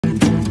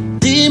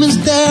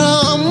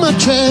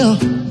trail,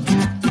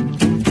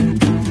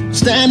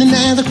 standing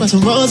at the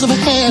crossroads of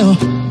hell.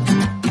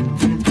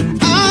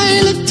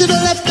 I look to the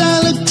left,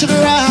 I look to the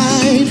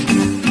right,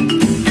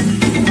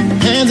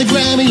 hands are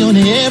grabbing me on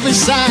every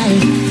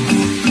side.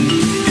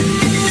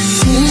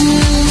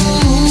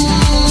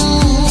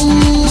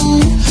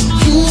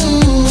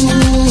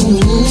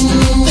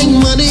 Think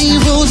money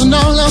rules and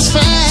all else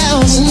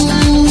fails.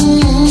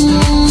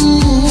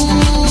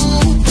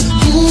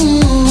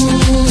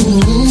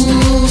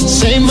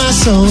 Save my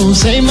soul,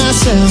 save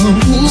myself.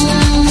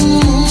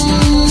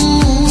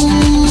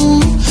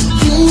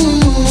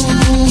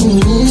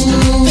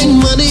 Think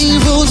money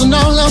rules and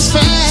all else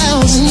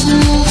fails.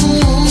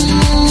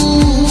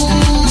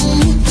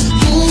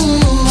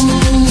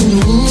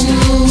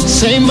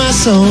 Save my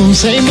soul,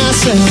 save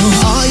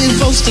myself. All you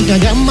folks think I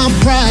got my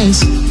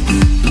price,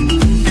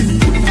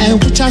 at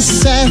which I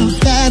settle,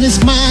 that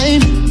is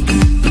mine.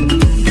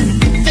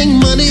 Think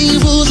money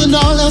rules and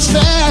all else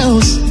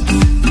fails.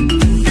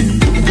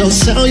 Go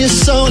sell your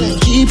soul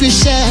and keep your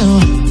shell.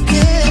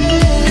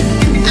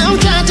 I'm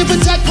trying to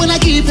protect what I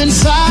keep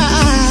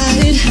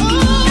inside,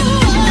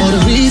 all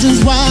the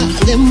reasons why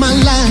I live my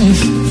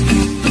life.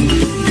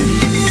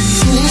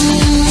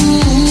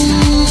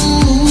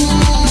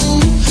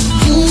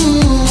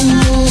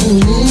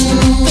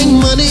 Think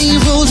money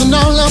rules and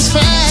all else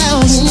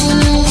fails.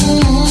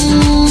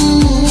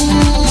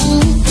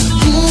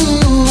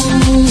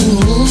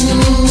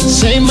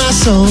 Save my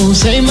soul,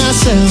 save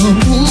myself.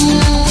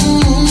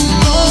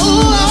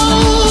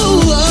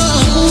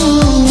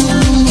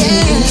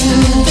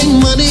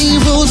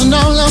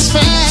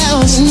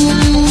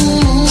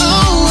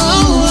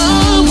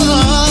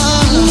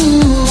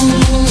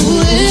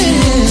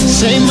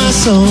 Save my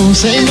soul,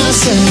 save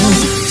myself.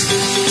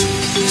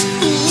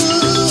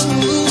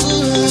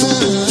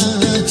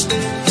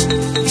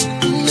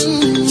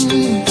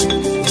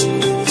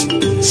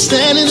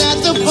 Standing at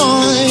the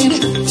point,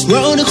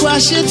 road to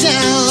crush you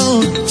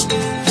down.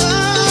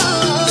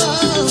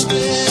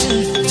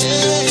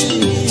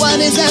 What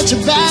is at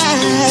your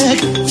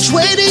back? Which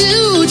way do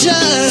you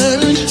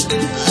turn?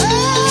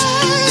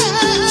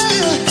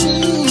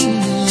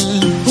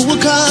 Who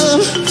will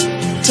come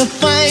to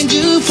find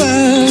you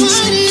first?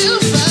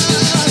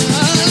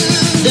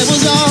 That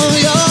was all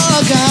your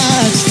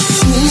gods.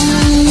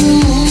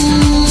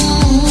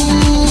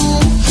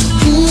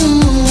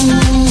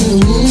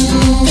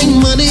 Think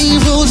money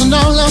rules and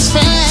all else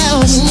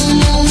fails.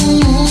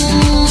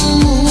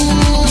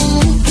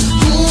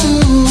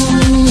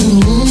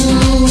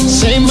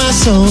 Save my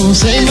soul,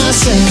 save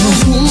myself.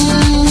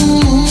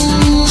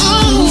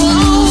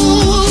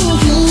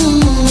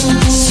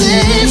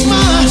 Save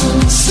my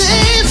soul.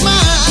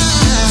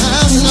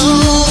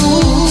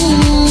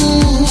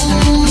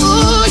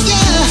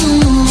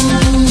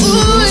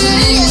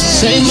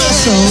 Save my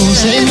soul,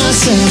 save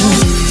myself.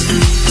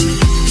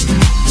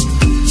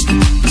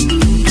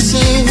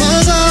 Save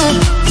my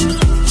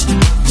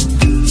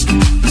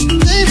soul,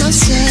 save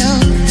myself.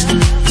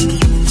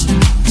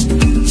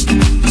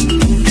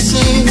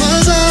 Save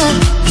my soul,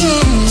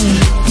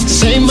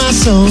 save my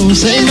soul,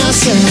 save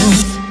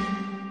myself.